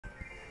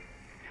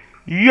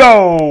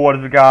Yo, what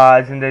is up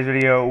guys? In today's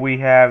video we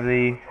have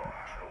the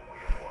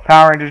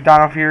Power Rangers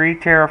Dino Fury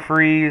Tera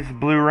Freeze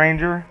Blue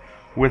Ranger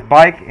with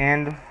bike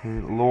and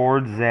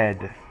Lord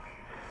Zed.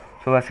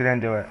 So let's get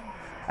into it.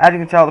 As you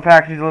can tell, the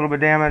package is a little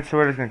bit damaged, so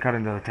we're just going to cut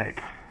into the tape.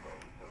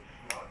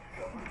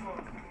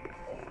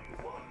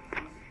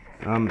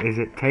 Is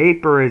it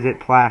tape or is it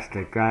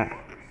plastic?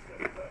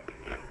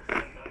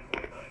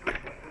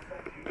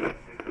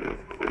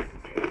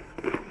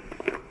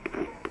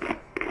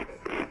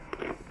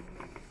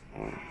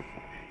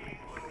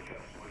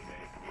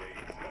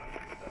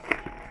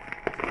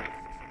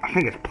 I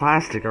think it's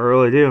plastic, I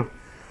really do.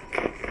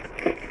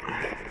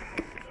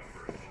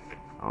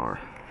 Or,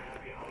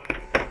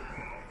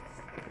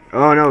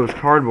 oh no, it's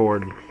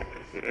cardboard.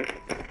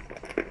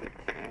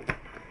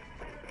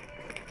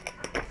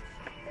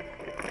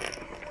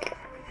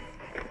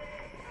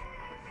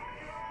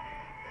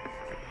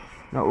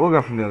 No, we'll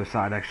go from the other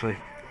side actually.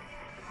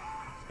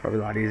 Probably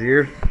a lot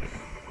easier.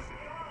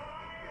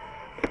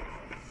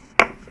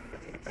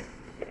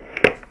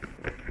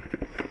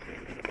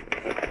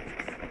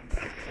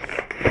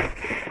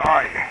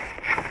 Alright,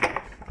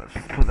 let's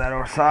put that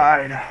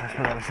aside.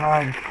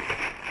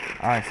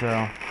 Alright,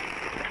 so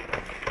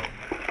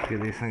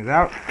get these things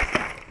out.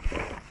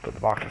 Put the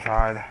box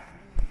aside.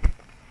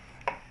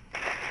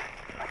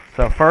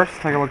 So first,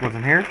 take a look what's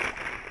in here.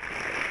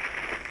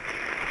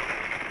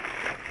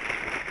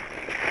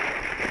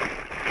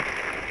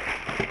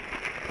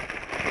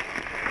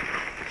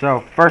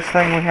 So first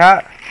thing we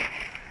got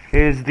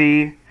is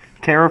the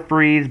Tera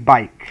Freeze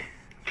bike.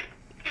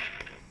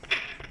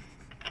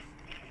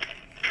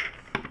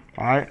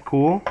 Alright,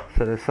 cool.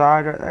 Set it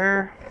aside right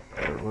there.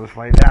 We'll just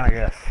lay it down, I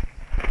guess.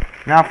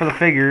 Now for the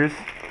figures.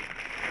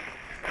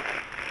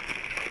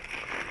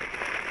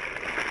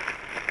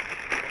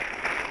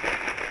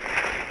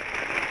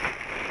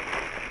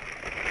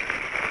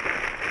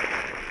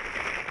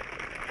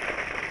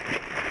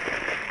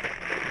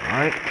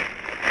 Alright.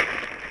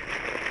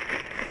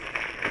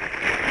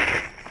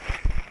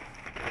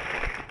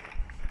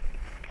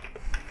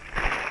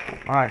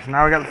 Alright, so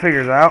now we got the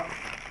figures out.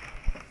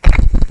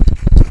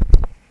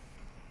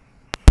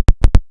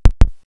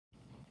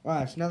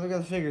 Alright, so now that we got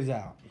the figures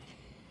out,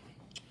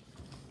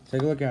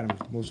 take a look at them.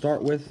 We'll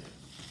start with,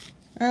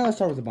 let's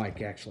start with the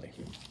bike actually.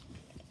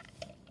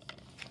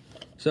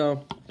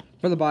 So,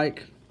 for the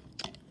bike,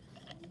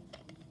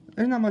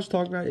 there's not much to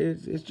talk about.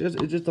 It's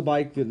just a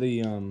bike that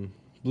the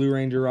Blue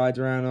Ranger rides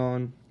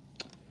around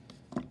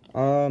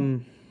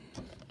on.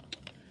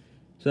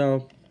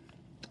 So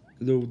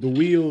the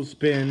wheels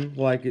spin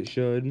like it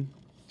should.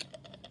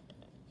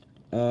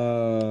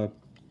 It's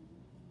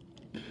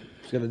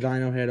got a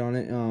Dino head on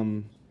it.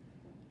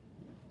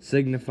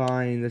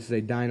 Signifying this is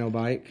a Dino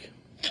bike.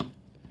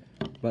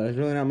 But there's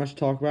really not much to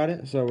talk about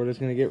it, so we're just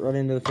going to get right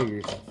into the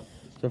figures.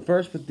 So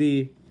first with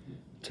the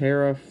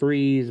Tera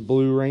Freeze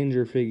Blue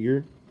Ranger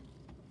figure,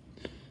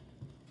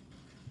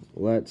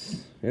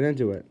 let's get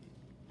into it.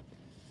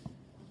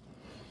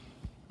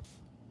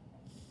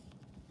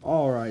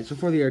 Alright, so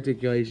for the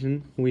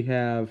articulation, we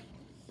have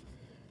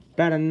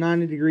about a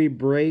 90-degree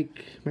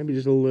break, maybe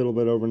just a little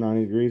bit over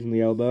 90 degrees in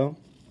the elbow.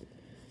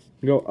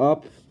 Go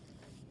up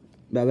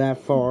about that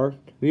far.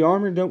 The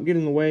armor don't get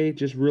in the way,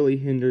 just really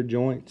hinder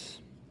joints.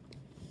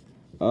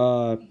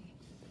 Head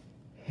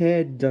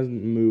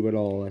doesn't move at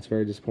all. That's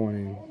very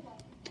disappointing.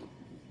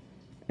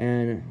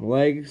 And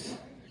legs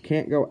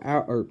can't go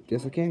out, or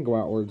yes, I can go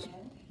outwards.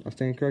 I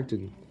stand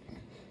corrected.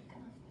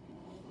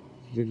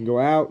 You can go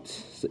out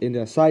into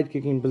a side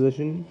kicking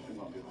position.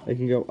 They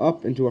can go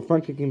up into a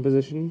front kicking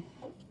position.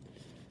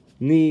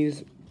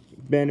 Knees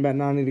bend about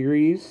 90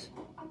 degrees.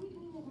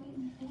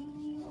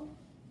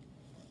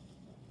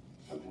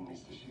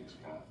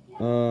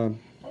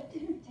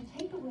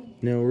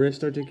 No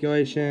wrist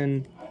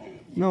articulation,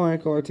 no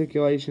ankle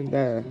articulation.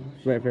 That's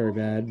very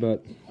bad,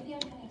 but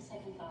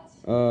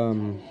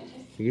you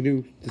can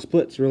do the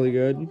splits really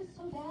good.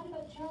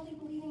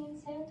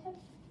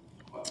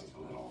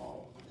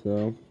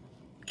 So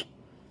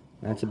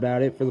that's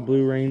about it for the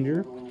Blue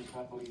Ranger.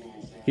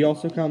 He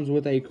also comes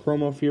with a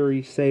Chroma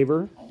Fury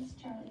saber.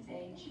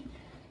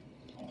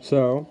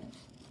 So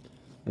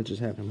let's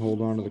just have him hold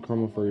on to the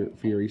Chroma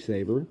Fury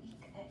saber.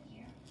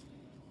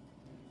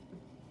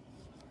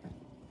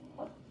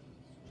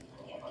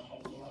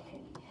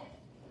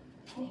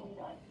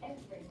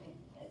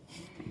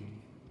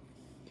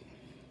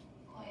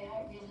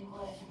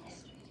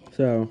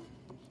 So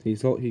he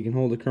can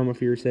hold the Chroma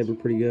Fury saber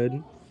pretty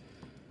good.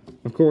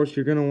 Of course,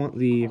 you're gonna want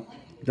the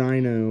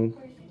Dino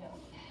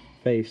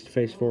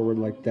face forward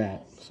like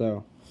that.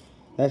 So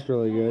that's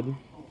really good.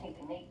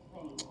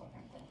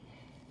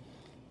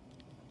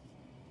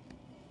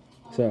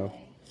 So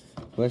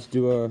let's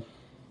do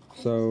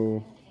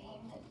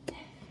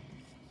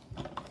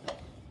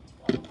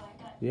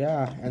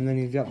yeah, and then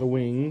he's got the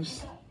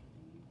wings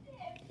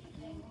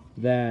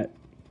that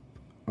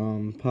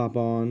pop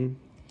on.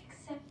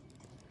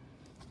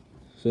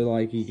 So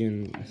like he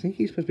can, I think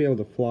he's supposed to be able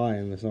to fly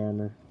in this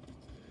armor.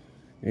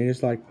 And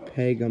just like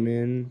peg them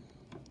in.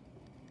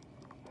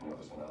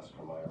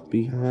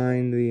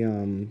 behind the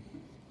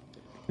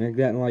like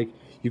that, and like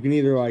you can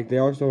either like they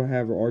also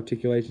have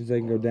articulations they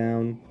can go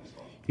down.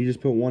 You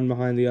just put one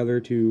behind the other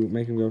to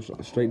make them go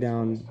straight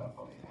down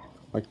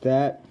like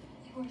that,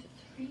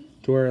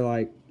 to where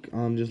like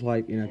just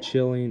like in a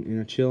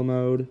chill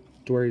mode,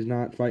 to where he's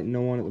not fighting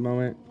no one at the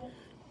moment.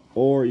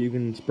 Or you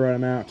can spread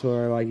him out to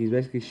where like he's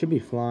basically should be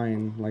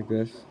flying like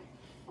this,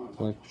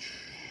 like.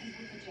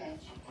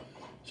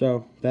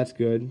 So that's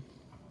good,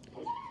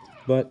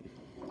 but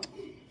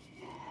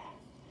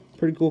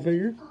pretty cool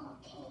figure.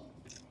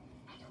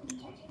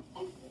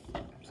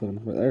 Set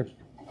him right there.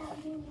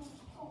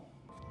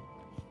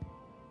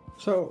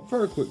 So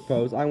for a quick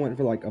pose, I went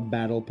for like a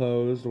battle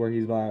pose where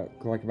he's about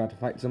to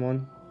fight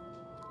someone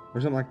or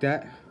something like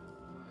that.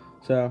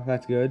 So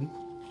that's good.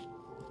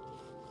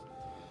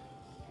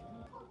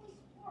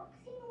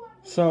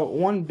 So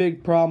one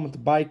big problem with the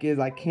bike is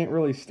I can't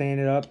really stand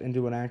it up and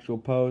do an actual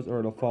pose or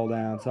it'll fall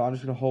down. So I'm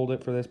just gonna hold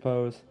it for this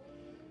pose.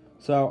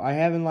 So I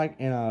have him like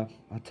in a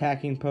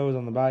attacking pose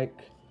on the bike,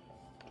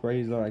 where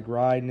he's like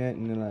riding it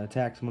and then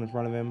attack someone in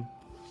front of him.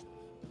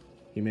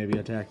 He may be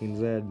attacking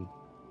Zed.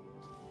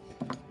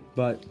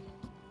 But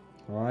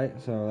alright,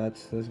 so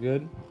that's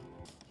good.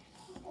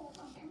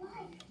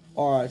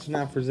 Alright, so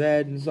now for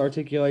Zed, this is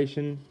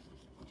articulation,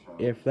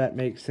 if that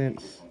makes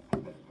sense.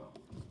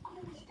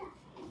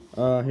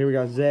 Here we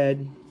got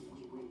Zed.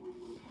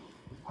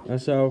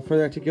 So for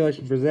the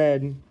articulation for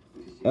Zed,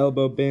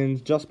 elbow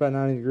bends just about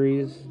 90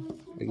 degrees.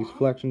 Like he's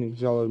flexing, you can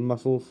see all those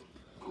muscles.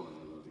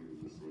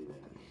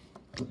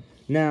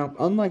 Now,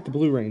 unlike the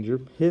Blue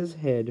Ranger, his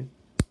head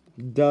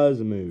does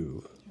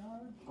move.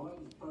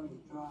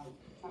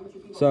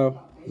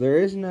 So there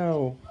is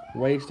no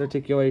waist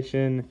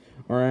articulation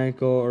or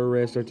ankle or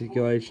wrist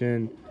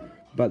articulation,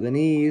 but the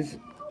knees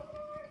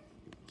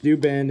do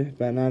bend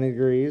about 90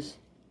 degrees.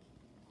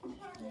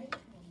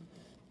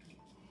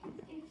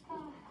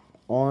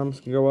 Arms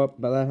can go up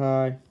about that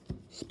high,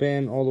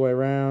 spin all the way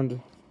around,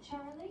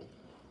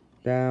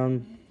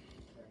 down,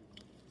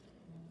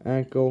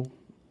 ankle,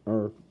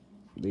 or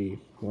the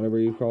whatever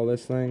you call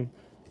this thing,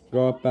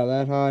 go up about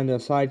that high into a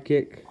side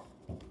kick,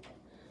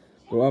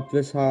 go up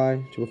this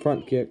high to a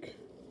front kick.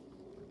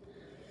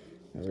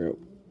 There we go.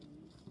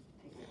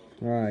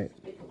 Alright,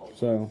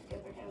 so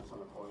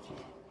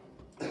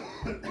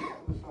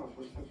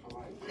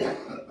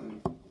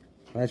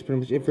that's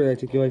pretty much it for the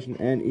articulation,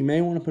 and you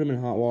may want to put him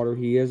in hot water.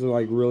 He is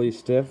like really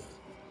stiff,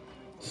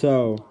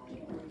 so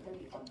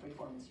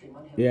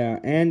yeah.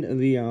 And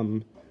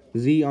the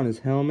Z on his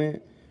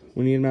helmet,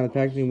 when you get him out of the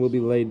packaging, will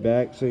be laid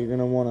back, so you're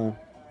gonna want to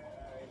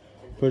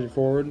push it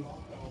forward.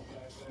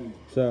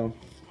 So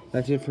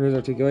that's it for his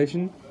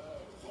articulation.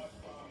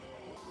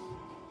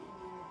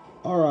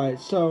 Alright,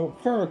 so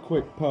for a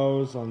quick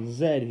pose on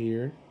Zed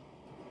here,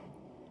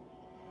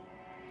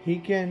 he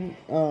can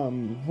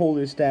hold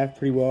his staff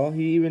pretty well.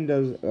 He even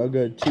does a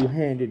good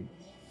two-handed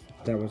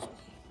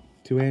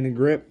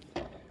grip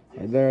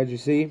right there, as you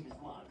see.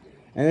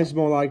 And this is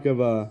more like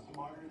of a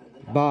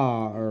ba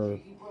or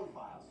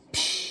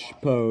psh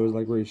pose,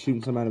 like where he's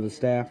shooting some out of his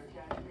staff.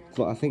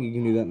 So I think you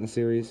can do that in the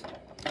series.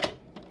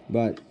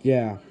 But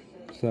yeah,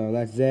 so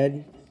that's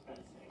Zed.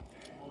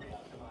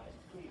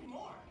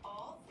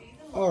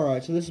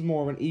 Alright, so this is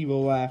more of an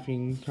evil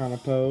laughing kind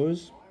of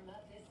pose.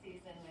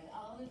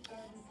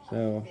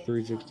 So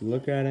 360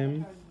 look at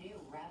him,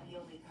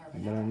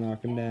 and then I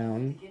knock him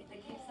down.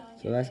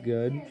 So that's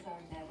good.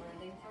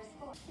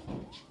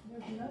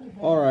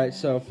 Alright,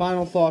 so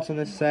final thoughts on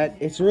this set.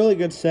 It's a really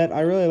good set.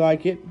 I really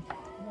like it.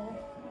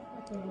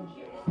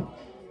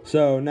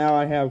 So now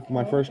I have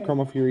my first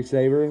Chroma Fury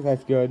Saber.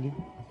 That's good.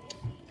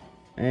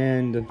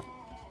 And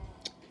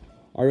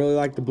I really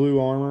like the blue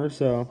armor,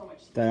 so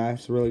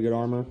that's really good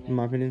armor in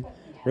my opinion.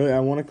 Really, I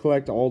want to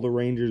collect all the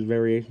Rangers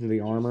variations of the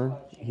armor.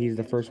 He's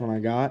the first one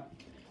I got.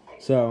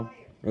 So,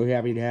 really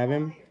happy to have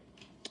him.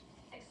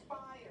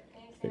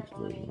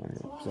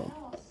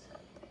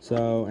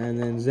 So,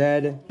 and then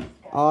Zed.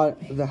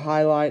 The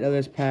highlight of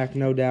this pack,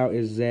 no doubt,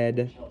 is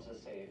Zed.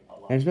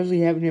 And especially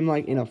having him,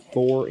 like, in a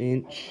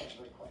 4-inch,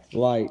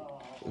 like,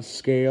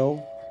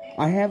 scale.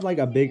 I have, like,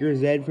 a bigger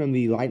Zed from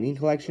the Lightning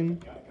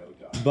collection.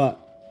 But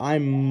I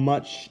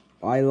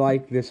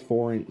like this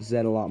 4-inch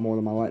Zed a lot more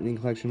than my Lightning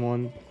collection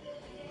one.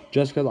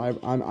 Just because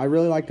I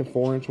really like the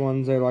 4-inch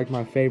ones. They're, like,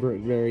 my favorite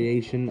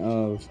variation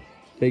of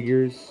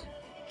figures.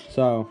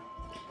 So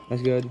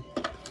that's good.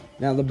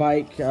 Now the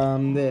bike,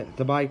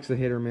 the bike's a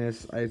hit or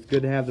miss. It's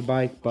good to have the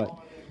bike, but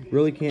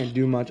really can't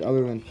do much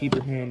other than keep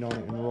your hand on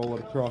it and roll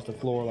it across the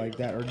floor like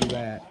that, or do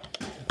that.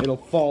 It'll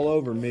fall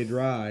over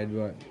mid-ride,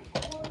 but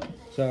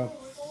so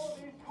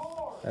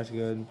that's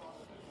good.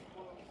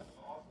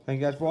 Thank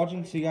you guys for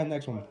watching. See you guys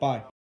next one.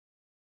 Bye.